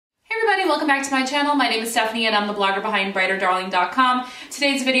welcome back to my channel. My name is Stephanie and I'm the blogger behind brighterdarling.com.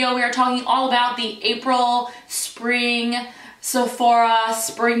 Today's video we are talking all about the April spring Sephora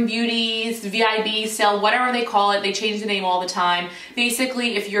spring beauties, VIB sale, whatever they call it. They change the name all the time.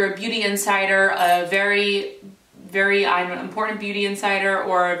 Basically, if you're a beauty insider, a very important beauty insider,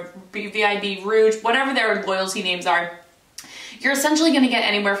 or VIB Rouge, whatever their loyalty names are, you're essentially going to get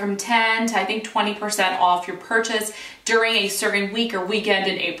anywhere from 10 to I think 20% off your purchase during a certain week or weekend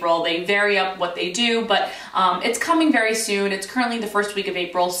in April. They vary up what they do, but it's coming very soon. It's currently the first week of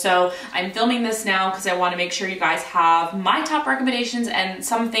April, so I'm filming this now because I want to make sure you guys have my top recommendations and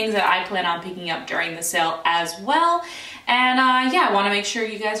some things that I plan on picking up during the sale as well. And yeah, I want to make sure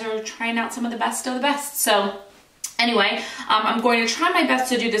you guys are trying out some of the best of the best. So anyway, I'm going to try my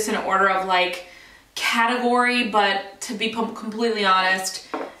best to do this in order of like category, but to be completely honest,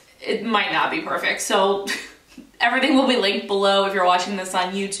 it might not be perfect. So everything will be linked below if you're watching this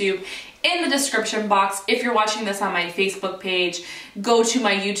on YouTube, in the description box. If you're watching this on my Facebook page, go to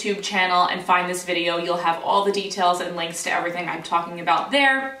my YouTube channel and find this video. You'll have all the details and links to everything I'm talking about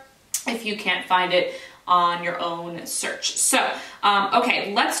there if you can't find it on your own search. So,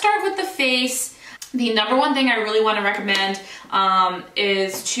 okay, let's start with the face. The number one thing I really want to recommend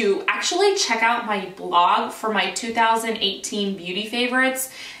is to actually check out my blog for my 2018 beauty favorites,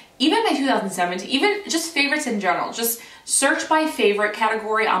 even my 2017, even just favorites in general. Just search by favorite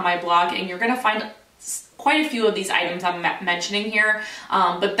category on my blog and you're going to find quite a few of these items I'm mentioning here,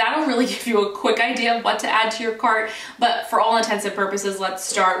 but that'll really give you a quick idea of what to add to your cart. But for all intents and purposes, let's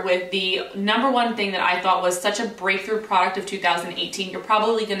start with the number one thing that I thought was such a breakthrough product of 2018. You're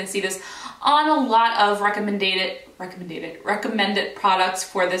probably going to see this on a lot of recommended products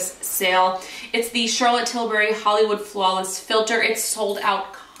for this sale. It's the Charlotte Tilbury Hollywood Flawless Filter. It's sold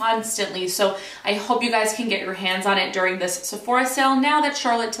out constantly, so I hope you guys can get your hands on it during this Sephora sale now that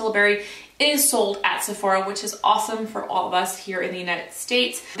Charlotte Tilbury is sold at Sephora, which is awesome for all of us here in the United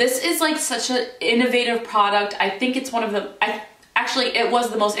States. This is like such an innovative product. I think it's one of the, actually it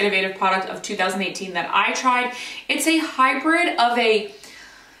was the most innovative product of 2018 that I tried. It's a hybrid of a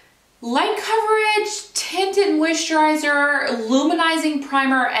light coverage, tinted moisturizer, luminizing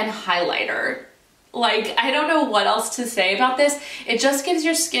primer, and highlighter. Like, I don't know what else to say about this. It just gives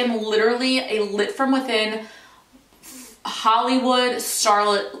your skin literally a lit from within Hollywood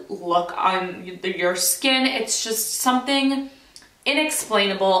starlet look on your skin. It's just something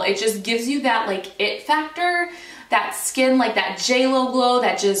inexplainable. It just gives you that like it factor, that skin, like that J-Lo glow,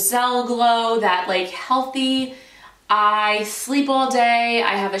 that Giselle glow, that like healthy, I sleep all day,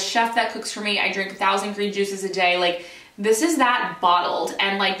 I have a chef that cooks for me, I drink 1,000 green juices a day. Like, this is that bottled,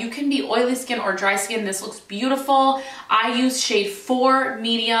 and like you can be oily skin or dry skin. This looks beautiful. I use shade 4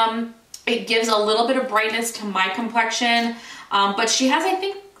 medium. It gives a little bit of brightness to my complexion, but she has, I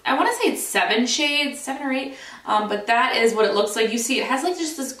think, I want to say it's 7 shades, 7 or 8, but that is what it looks like. You see it has like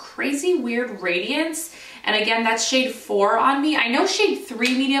just this crazy weird radiance, and again, that's shade 4 on me. I know shade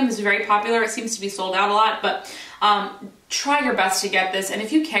 3 medium is very popular. It seems to be sold out a lot, but try your best to get this, and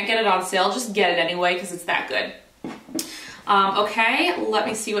if you can't get it on sale, just get it anyway because it's that good. Okay, let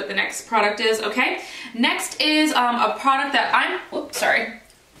me see what the next product is. Okay, next is a product that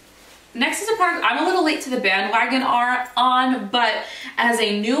Next is a product I'm a little late to the bandwagon on, but as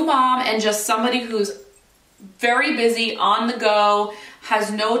a new mom and just somebody who's very busy, on the go,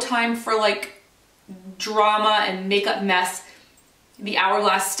 has no time for like drama and makeup mess, the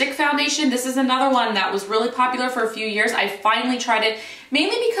Hourglass Stick Foundation. This is another one that was really popular for a few years. I finally tried it,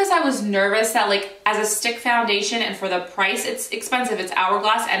 mainly because I was nervous that like as a stick foundation and for the price, it's expensive, it's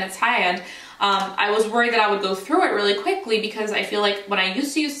Hourglass and it's high-end. I was worried that I would go through it really quickly because I feel like when I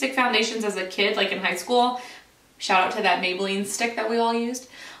used to use stick foundations as a kid, like in high school, shout out to that Maybelline stick that we all used,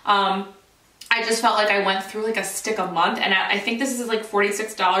 I just felt like I went through like a stick a month, and I think this is like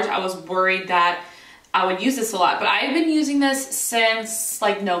 $46. I was worried that I would use this a lot, but I've been using this since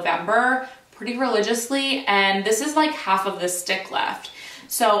like November pretty religiously, and this is like half of the stick left.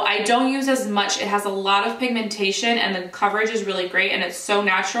 So I don't use as much. It has a lot of pigmentation and the coverage is really great and it's so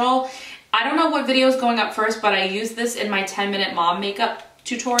natural. I don't know what video is going up first, but I use this in my 10-minute mom makeup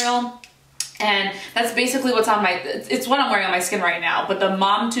tutorial. And that's basically what's on my, it's what I'm wearing on my skin right now, but the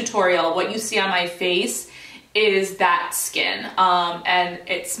mom tutorial, what you see on my face is that skin. And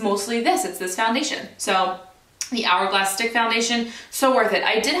it's mostly this, it's this foundation. So the Hourglass Stick Foundation, so worth it.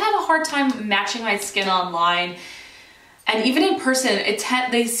 I did have a hard time matching my skin online. And even in person,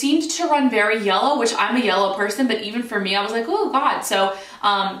 they seemed to run very yellow, which I'm a yellow person, but even for me, I was like, oh God. So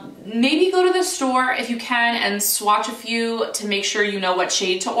maybe go to the store if you can and swatch a few to make sure you know what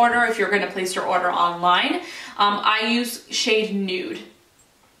shade to order if you're gonna place your order online. I use shade Nude.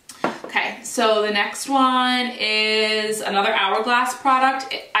 Okay, so the next one is another Hourglass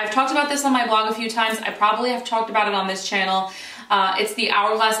product. I've talked about this on my blog a few times. I probably have talked about it on this channel. It's the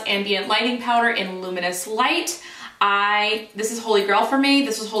Hourglass Ambient Lighting Powder in Luminous Light. This is holy grail for me.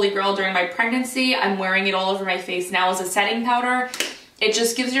 This was holy grail during my pregnancy. I'm wearing it all over my face now as a setting powder. It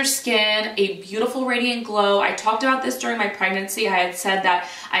just gives your skin a beautiful radiant glow. I talked about this during my pregnancy. I had said that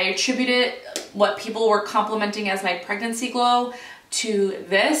I attributed what people were complimenting as my pregnancy glow to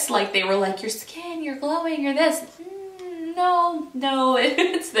this. Like they were like, your skin, you're glowing, you're this. No,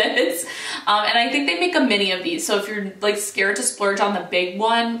 it's this. And I think they make a mini of these. So if you're like scared to splurge on the big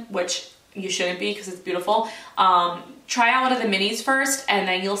one, which you shouldn't be because it's beautiful, try out one of the minis first and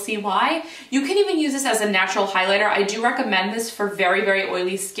then you'll see why. You can even use this as a natural highlighter. I do recommend this for very, very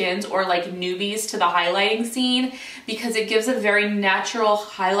oily skins or like newbies to the highlighting scene because it gives a very natural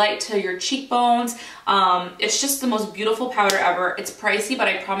highlight to your cheekbones. It's just the most beautiful powder ever. It's pricey, but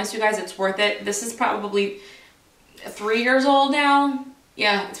I promise you guys it's worth it. This is probably 3 years old now.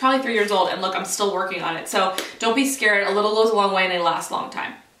 Yeah, it's probably 3 years old and look, I'm still working on it. So don't be scared. A little goes a long way and they last a long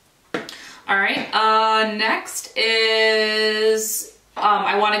time. All right, next is,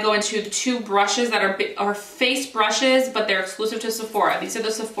 I want to go into the two brushes that are face brushes, but they're exclusive to Sephora. These are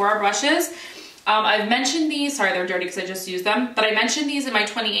the Sephora brushes. I've mentioned these, sorry, they're dirty because I just used them, but I mentioned these in my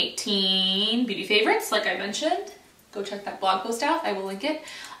 2018 beauty favorites, like I mentioned. Go check that blog post out, I will link it.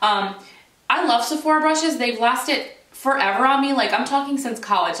 I love Sephora brushes. They've lasted forever on me. Like I'm talking since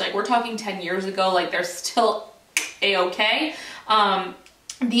college, like we're talking 10 years ago, like they're still a-okay.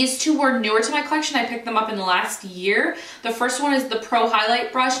 These two were newer to my collection. I picked them up in the last year. The first one is the Pro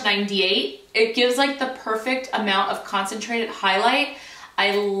Highlight Brush 98. It gives like the perfect amount of concentrated highlight.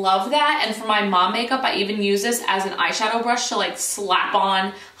 I love that. And for my mom makeup, I even use this as an eyeshadow brush to like slap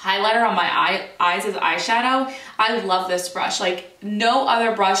on highlighter on my eyes as eyeshadow. I love this brush. Like no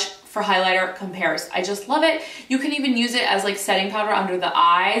other brush for highlighter compares. I just love it. You can even use it as like setting powder under the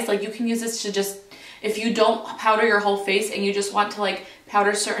eyes. Like you can use this to just, if you don't powder your whole face and you just want to like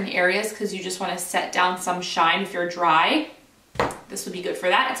powder certain areas because you just want to set down some shine if you're dry, this would be good for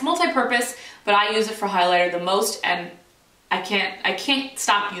that. It's multi-purpose, but I use it for highlighter the most and I can't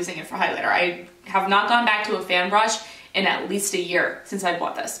stop using it for highlighter. I have not gone back to a fan brush in at least a year since I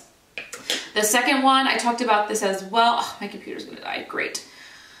bought this. The second one, I talked about this as well. Oh, my computer's gonna die, great.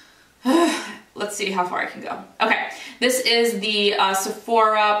 Let's see how far I can go. Okay, this is the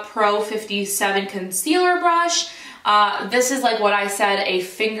Sephora Pro 57 Concealer Brush. This is like what I said, a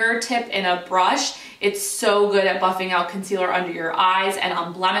fingertip in a brush. It's so good at buffing out concealer under your eyes and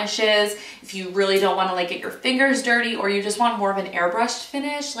on blemishes. If you really don't want to like get your fingers dirty or you just want more of an airbrushed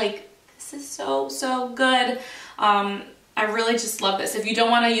finish, like this is so good. I really just love this. If you don't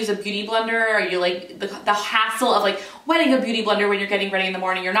want to use a beauty blender or you like the hassle of like wetting a beauty blender when you're getting ready in the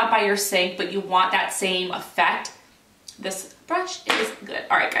morning, you're not by your sink, but you want that same effect, this brush is good.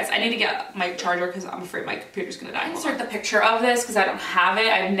 All right, guys, I need to get my charger because I'm afraid my computer's gonna die. Insert the picture of this because I don't have it.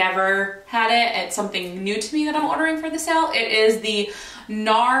 I've never had it. It's something new to me that I'm ordering for the sale. It is the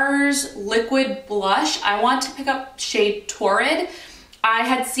NARS Liquid Blush. I want to pick up shade Torrid. I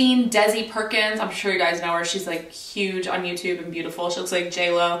had seen Desi Perkins, I'm sure you guys know her, she's like huge on YouTube and beautiful. She looks like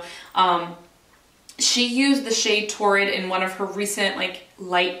J-Lo. She used the shade Torrid in one of her recent like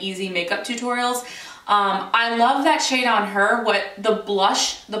light easy makeup tutorials. I love that shade on her. What the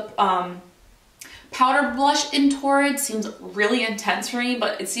blush, the powder blush in Torrid seems really intense for me,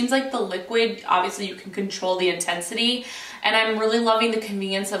 but it seems like the liquid, obviously you can control the intensity, and I'm really loving the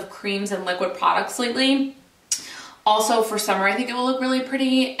convenience of creams and liquid products lately. Also for summer, I think it will look really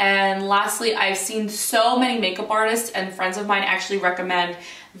pretty. And lastly, I've seen so many makeup artists and friends of mine actually recommend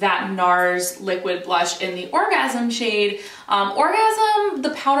that NARS liquid blush in the Orgasm shade. Orgasm,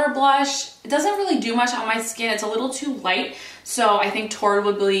 the powder blush, it doesn't really do much on my skin. It's a little too light. So I think Torrid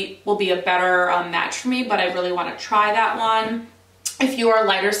will be a better match for me, but I really want to try that one. If you are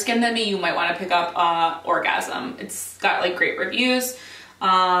lighter skinned than me, you might want to pick up Orgasm. It's got like great reviews.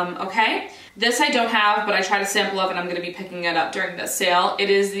 Okay. This I don't have, but I tried a sample of and I'm going to be picking it up during this sale. It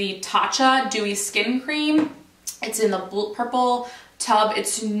is the Tatcha Dewy Skin Cream. It's in the purple tub.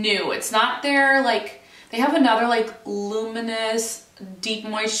 It's new. It's not their like, they have another like luminous deep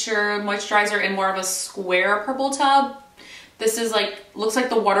moisturizer in more of a square purple tub. This is like, looks like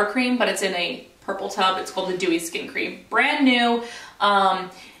the water cream, but it's in a purple tub. It's called the Dewy Skin Cream. Brand new.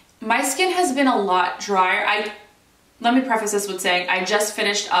 My skin has been a lot drier. Let me preface this with saying I just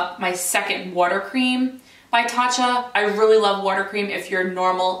finished up my second water cream by Tatcha. I really love water cream if you're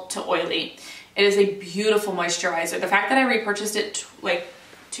normal to oily. It is a beautiful moisturizer. The fact that I repurchased it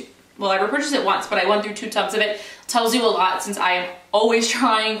I repurchased it once, but I went through 2 tubs of it, tells you a lot since I am always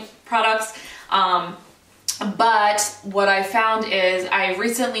trying products. But what I found is I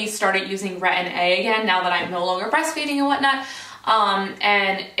recently started using Retin-A again now that I'm no longer breastfeeding and whatnot.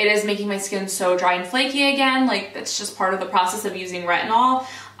 And it is making my skin so dry and flaky again. Like, that's just part of the process of using retinol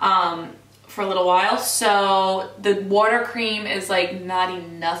for a little while. So the water cream is like not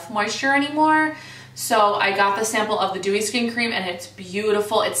enough moisture anymore. So I got the sample of the Dewy Skin Cream and it's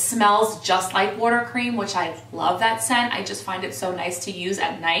beautiful. It smells just like water cream, which I love that scent. I just find it so nice to use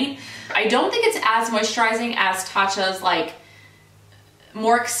at night. I don't think it's as moisturizing as Tatcha's like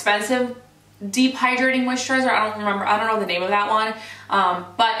more expensive deep hydrating moisturizer. I don't know the name of that one.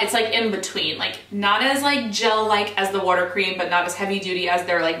 But it's like in between, like not as like gel like as the water cream, but not as heavy duty as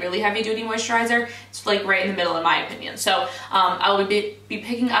their like really heavy duty moisturizer. It's like right in the middle in my opinion. So I will be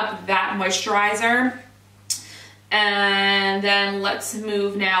picking up that moisturizer. And then let's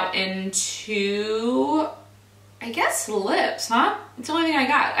move now into, I guess, lips, huh? It's the only thing I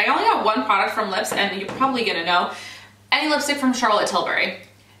got. I only got one product from lips, and you're probably gonna know. Any lipstick from Charlotte Tilbury.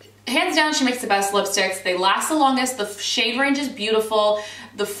 Hands down, she makes the best lipsticks. They last the longest. The shade range is beautiful.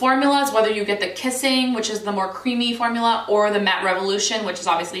 The formulas, whether you get the Kissing, which is the more creamy formula, or the Matte Revolution, which is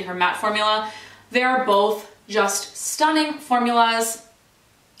obviously her matte formula, they're both just stunning formulas.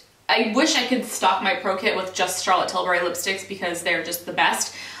 I wish I could stock my Pro Kit with just Charlotte Tilbury lipsticks because they're just the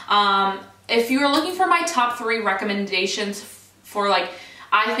best. If you're looking for my top 3 recommendations for like,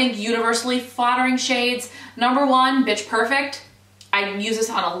 I think universally flattering shades, number 1, Bitch Perfect. I use this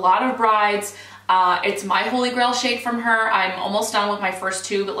on a lot of brides. It's my holy grail shade from her. I'm almost done with my first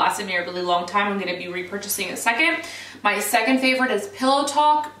tube. It lasted me a really long time. I'm gonna be repurchasing a second. My second favorite is Pillow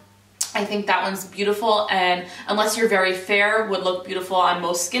Talk. I think that one's beautiful, and unless you're very fair, would look beautiful on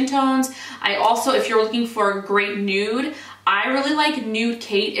most skin tones. I also, if you're looking for a great nude, I really like Nude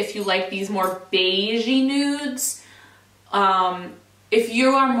Kate if you like these more beigey nudes. If you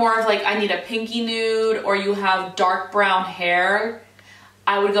are more of like, I need a pinky nude, or you have dark brown hair,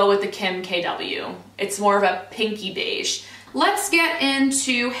 I would go with the Kim KW. It's more of a pinky beige. Let's get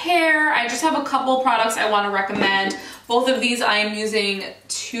into hair. I just have a couple products I want to recommend. Both of these I am using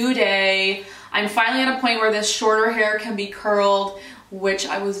today. I'm finally at a point where this shorter hair can be curled, which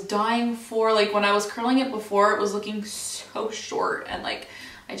I was dying for. Like when I was curling it before, it was looking so short, and like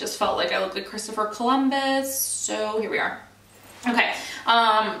I just felt like I looked like Christopher Columbus. So here we are. Okay,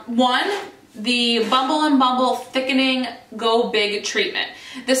 one, the Bumble and Bumble Thickening Go Big Treatment.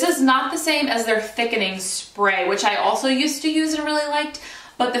 This is not the same as their thickening spray, which I also used to use and really liked,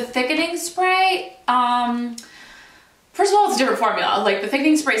 but the thickening spray, first of all, it's a different formula. Like the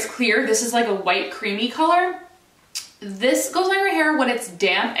thickening spray is clear. This is like a white creamy color. This goes on your hair when it's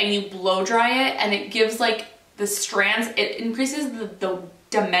damp and you blow dry it, and it gives like the strands, it increases the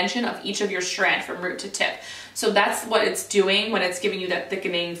dimension of each of your strand from root to tip. So that's what it's doing when it's giving you that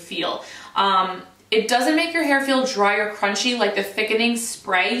thickening feel. It doesn't make your hair feel dry or crunchy like the thickening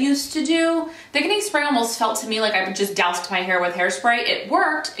spray used to do. Thickening spray almost felt to me like I just doused my hair with hairspray. It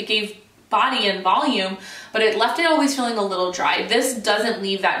worked, it gave body and volume, but it left it always feeling a little dry. This doesn't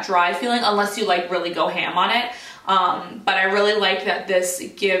leave that dry feeling unless you like really go ham on it. But I really like that this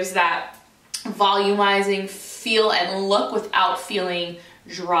gives that volumizing feel and look without feeling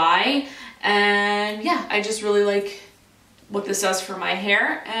dry. And yeah, I just really like what this does for my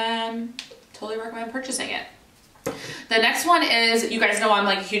hair, and totally recommend purchasing it. The next one is, you guys know I'm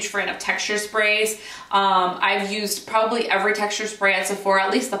like a huge fan of texture sprays. I've used probably every texture spray at Sephora,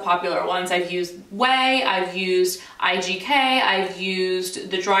 at least the popular ones. I've used Way, I've used IGK, I've used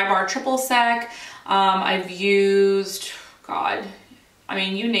the Dry Bar Triple Sec, I've used, God, I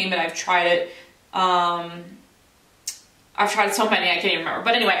mean, you name it, I've tried it. I've tried so many, I can't even remember.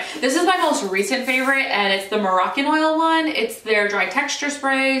 But anyway, this is my most recent favorite, and it's the Moroccan Oil one. It's their dry texture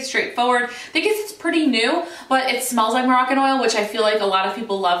spray, straightforward. I think it's pretty new, but it smells like Moroccan Oil, which I feel like a lot of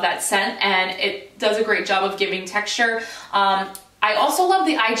people love that scent, and it does a great job of giving texture. I also love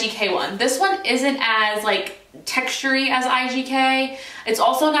the IGK one. This one isn't as like textury as IGK. It's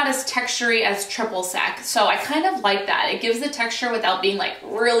also not as textury as Triple Sec. So I kind of like that. It gives the texture without being like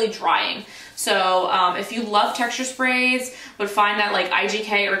really drying. So if you love texture sprays but find that like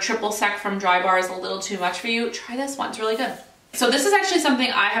IGK or Triple Sec from Dry Bar is a little too much for you, try this one. It's really good. So this is actually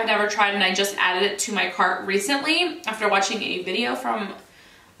something I have never tried, and I just added it to my cart recently after watching a video from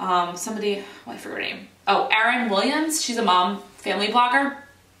somebody, I forget her name. Oh, Erin Williams. She's a mom family blogger.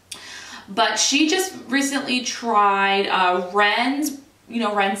 But she just recently tried Ren's, you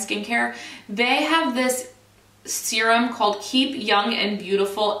know, Ren Skincare. They have this serum called Keep Young and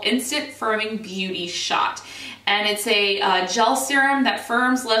Beautiful Instant Firming Beauty Shot. And it's a gel serum that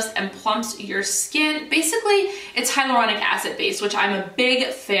firms, lifts, and plumps your skin. Basically, it's hyaluronic acid based, which I'm a big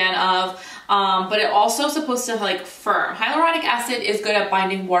fan of, but it also is supposed to like firm. Hyaluronic acid is good at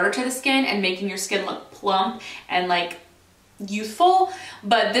binding water to the skin and making your skin look plump and like youthful,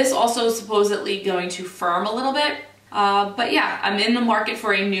 but this also is supposedly going to firm a little bit. But yeah, I'm in the market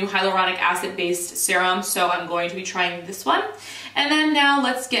for a new hyaluronic acid based serum, so I'm going to be trying this one. And then now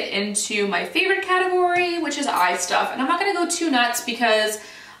let's get into my favorite category, which is eye stuff. And I'm not gonna go too nuts because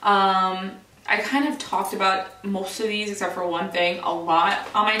I kind of talked about most of these except for one thing a lot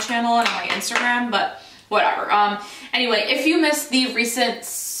on my channel and on my Instagram, but whatever. Anyway, if you missed the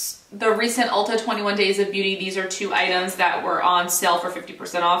recent Ulta 21 Days of Beauty, these are two items that were on sale for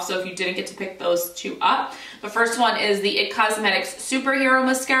 50% off, so if you didn't get to pick those two up. The first one is the IT Cosmetics Superhero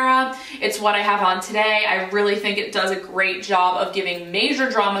Mascara. It's what I have on today. I really think it does a great job of giving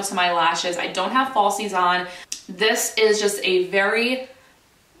major drama to my lashes. I don't have falsies on. This is just a very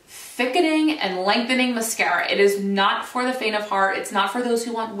thickening and lengthening mascara. It is not for the faint of heart. It's not for those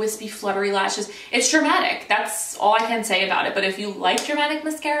who want wispy, fluttery lashes. It's dramatic. That's all I can say about it. But if you like dramatic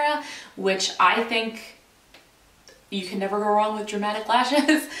mascara, which I think you can never go wrong with dramatic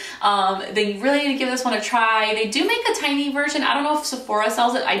lashes, then you really need to give this one a try. They do make a tiny version. I don't know if Sephora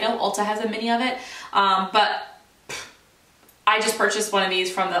sells it. I know Ulta has a mini of it, but I just purchased one of these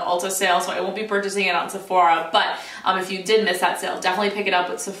from the Ulta sale, so I won't be purchasing it on Sephora, but if you did miss that sale, definitely pick it up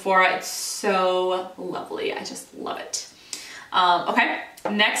with Sephora. It's so lovely. I just love it. Okay,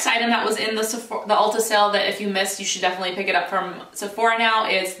 next item that was in the Ulta sale that if you missed, you should definitely pick it up from Sephora now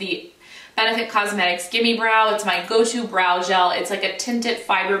is the Benefit Cosmetics Gimme Brow. It's my go-to brow gel. It's like a tinted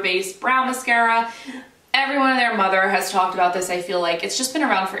fiber-based brow mascara. Everyone and their mother has talked about this, I feel like. It's just been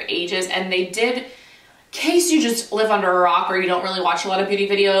around for ages, and they did, in case you just live under a rock or you don't really watch a lot of beauty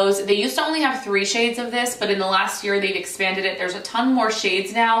videos, they used to only have 3 shades of this, but in the last year they've expanded it. There's a ton more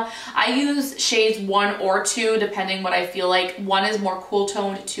shades now. I use shades 1 or 2 depending what I feel like. 1 is more cool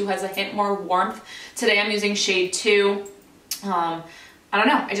toned, 2 has a hint more warmth. Today I'm using shade 2. I don't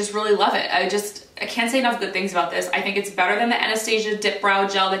know, I just really love it. I can't say enough good things about this. I think it's better than the Anastasia Dip Brow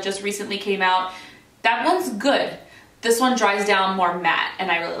Gel that just recently came out. That one's good. This one dries down more matte and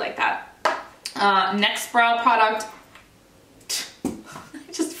I really like that. Next brow product,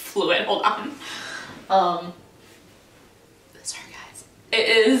 I just flew it, hold on. Sorry guys. It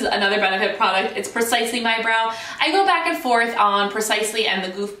is another Benefit product. It's Precisely My Brow. I go back and forth on Precisely and the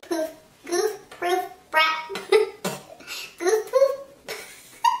Goof Proof Brow.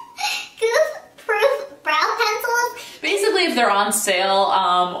 Basically, if they're on sale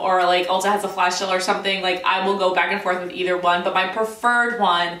or like Ulta has a flash sale or something, like I will go back and forth with either one, but my preferred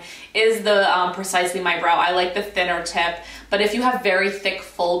one is the Precisely My Brow. I like the thinner tip, but if you have very thick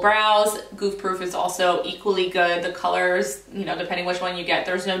full brows, Goof Proof is also equally good. The colors, you know, depending which one you get,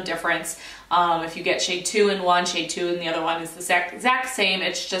 there's no difference. If you get shade 2 in one, shade 2 in the other one is the exact same.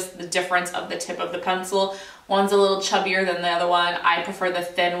 It's just the difference of the tip of the pencil. One's a little chubbier than the other one. I prefer the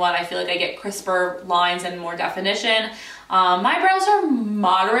thin one. I feel like I get crisper lines and more definition. My brows are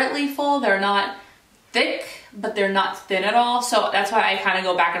moderately full. They're not thick, but they're not thin at all. So that's why I kind of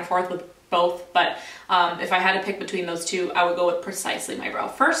go back and forth with both. But if I had to pick between those two, I would go with Precisely My Brow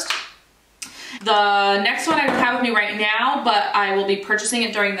first. The next one I don't have with me right now, but I will be purchasing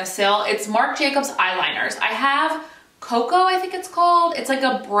it during the sale. It's Marc Jacobs eyeliners. I have Cocoa, I think it's called. It's like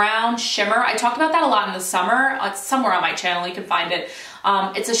a brown shimmer. I talked about that a lot in the summer. It's somewhere on my channel, you can find it.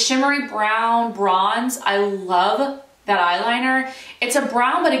 It's a shimmery brown bronze. I love that eyeliner. It's a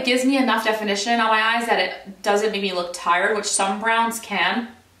brown, but it gives me enough definition on my eyes that it doesn't make me look tired, which some browns can,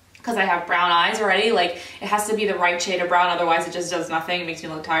 because I have brown eyes already. Like, it has to be the right shade of brown, otherwise it just does nothing. It makes me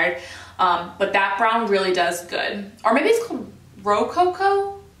look tired. But that brown really does good. Or maybe it's called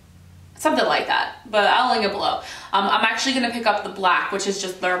Rococo? Something like that, but I'll link it below. I'm actually gonna pick up the black, which is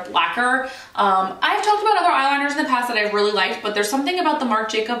just their blacker. I've talked about other eyeliners in the past that I've really liked, but there's something about the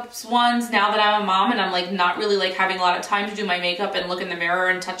Marc Jacobs ones now that I'm a mom and I'm like not really like having a lot of time to do my makeup and look in the mirror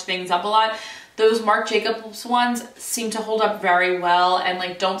and touch things up a lot. Those Marc Jacobs ones seem to hold up very well and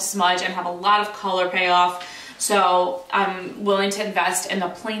like don't smudge and have a lot of color payoff. So I'm willing to invest in a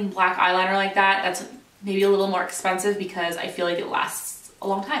plain black eyeliner like that. That's maybe a little more expensive because I feel like it lasts a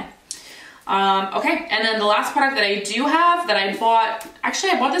long time. Okay, and then the last product that I do have that I bought,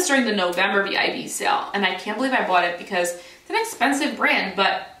 actually I bought this during the November VIB sale, and I can't believe I bought it because it's an expensive brand,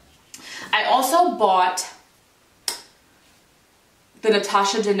 but I also bought the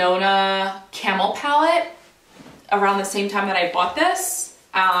Natasha Denona Camel palette around the same time that I bought this.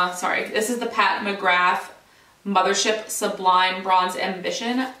 Sorry, this is the Pat McGrath Mothership Sublime Bronze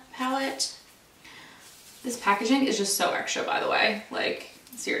Ambition palette. This packaging is just so extra, by the way. Like,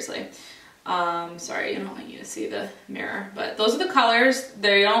 seriously. Sorry, I don't want you to see the mirror, but those are the colors.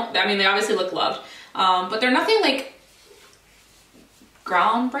 They don't, I mean, they obviously look loved, but they're nothing like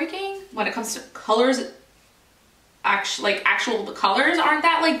groundbreaking when it comes to colors. The colors aren't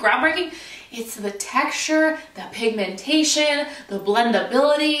that like groundbreaking. It's the texture, the pigmentation, the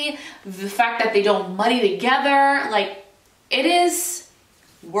blendability, the fact that they don't muddy together. Like, it is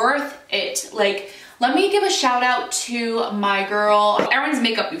worth it. Like, let me give a shout out to my girl, Erin's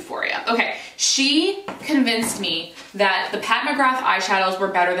Makeup Euphoria. Okay, she convinced me that the Pat McGrath eyeshadows were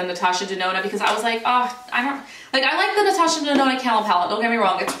better than Natasha Denona, because I was like, oh, I like the Natasha Denona Candle palette, don't get me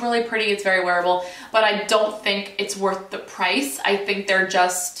wrong, it's really pretty, it's very wearable, but I don't think it's worth the price. I think they're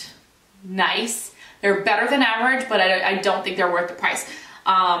just nice. They're better than average, but I don't think they're worth the price.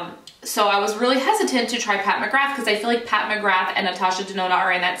 So I was really hesitant to try Pat McGrath because I feel like Pat McGrath and Natasha Denona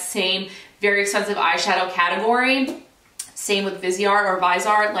are in that same very expensive eyeshadow category. Same with Viseart or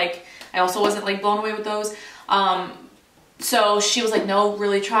Visart. Like, I also wasn't like blown away with those. So she was like, no,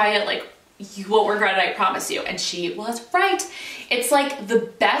 really try it. Like, you won't regret it, I promise you. And she was right. It's like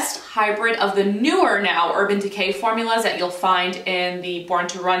the best hybrid of the newer now Urban Decay formulas that you'll find in the Born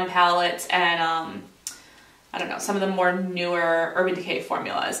to Run palettes and I don't know, some of the more newer Urban Decay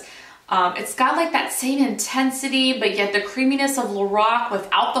formulas. It's got like that same intensity, but yet the creaminess of Lorac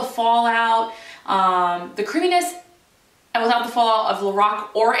without the fallout. The creaminess without the fallout of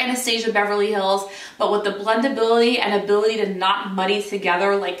Lorac or Anastasia Beverly Hills, but with the blendability and ability to not muddy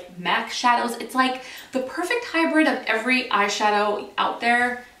together like MAC shadows. It's like the perfect hybrid of every eyeshadow out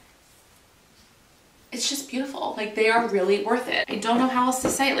there. It's just beautiful. Like, they are really worth it. I don't know how else to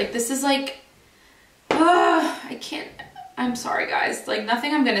say it. Like, this is like, I can't. I'm sorry, guys. Like,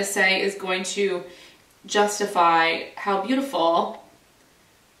 nothing I'm gonna say is going to justify how beautiful.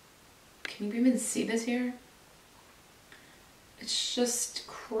 Can you even see this here? It's just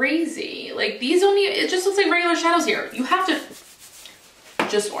crazy. Like, these only, it just looks like regular shadows here. You have to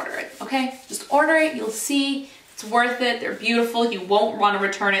just order it, okay? Just order it. You'll see it's worth it. They're beautiful. You won't want to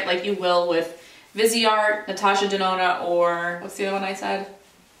return it like you will with Viseart, Natasha Denona, or what's the other one I said?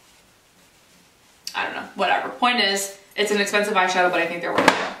 I don't know. Whatever. Point is, it's an expensive eyeshadow, but I think they're worth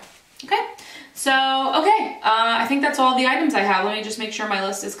it. Okay? So, okay. I think that's all the items I have. Let me just make sure my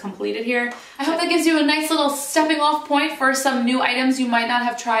list is completed here. I hope that gives you a nice little stepping off point for some new items you might not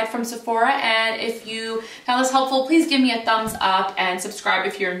have tried from Sephora. And if you found this helpful, please give me a thumbs up and subscribe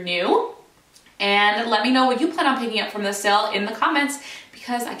if you're new. And let me know what you plan on picking up from the sale in the comments,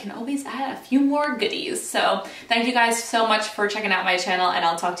 because I can always add a few more goodies. So thank you guys so much for checking out my channel, and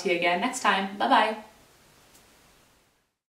I'll talk to you again next time. Bye-bye.